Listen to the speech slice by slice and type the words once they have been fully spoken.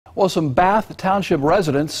Well, some Bath Township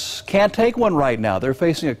residents can't take one right now. They're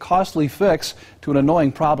facing a costly fix to an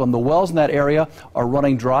annoying problem. The wells in that area are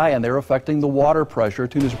running dry and they're affecting the water pressure.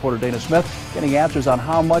 2 News reporter Dana Smith getting answers on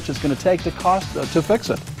how much it's going to take to fix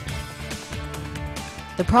it.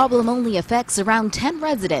 The problem only affects around 10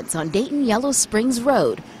 residents on Dayton Yellow Springs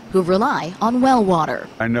Road who rely on well water.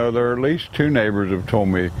 I know there are at least 2 neighbors have told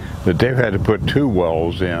me that they've had to put 2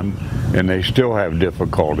 wells in and they still have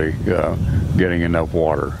difficulty getting enough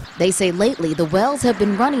water. They say lately the wells have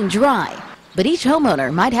been running dry, but each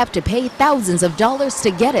homeowner might have to pay thousands of dollars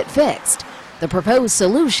to get it fixed. The proposed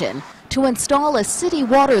solution: to install a city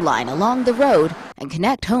water line along the road and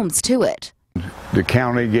connect homes to it. The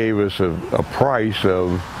county gave us a price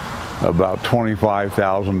of about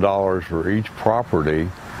 $25,000 for each property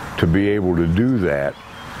to be able to do that,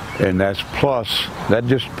 and that's plus, that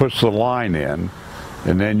just puts the line in,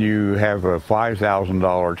 and then you have a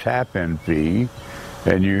 $5,000 tap-in fee,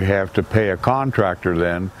 and you have to pay a contractor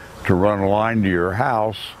then to run a line to your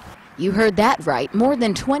house. You heard that right, more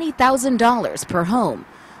than $20,000 per home.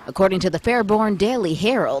 According to the Fairborn Daily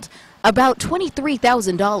Herald, about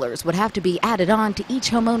 $23,000 would have to be added on to each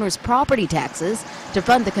homeowner's property taxes to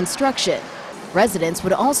fund the construction. Residents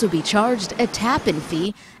would also be charged a tap-in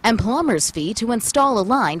fee and plumber's fee to install a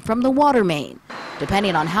line from the water main.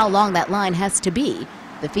 Depending on how long that line has to be,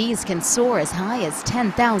 the fees can soar as high as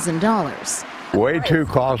 $10,000. Way too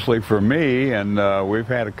costly for me, and we've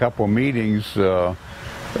had a couple meetings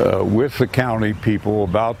with the county people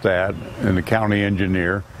about that and the county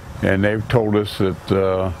engineer, and they've told us that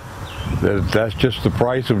that's just the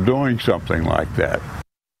price of doing something like that.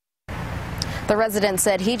 The resident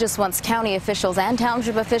said he just wants county officials and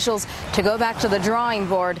township officials to go back to the drawing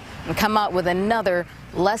board and come up with another,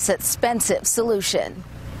 less expensive solution.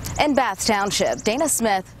 In Bath Township, Dana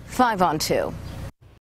Smith, 5 on 2.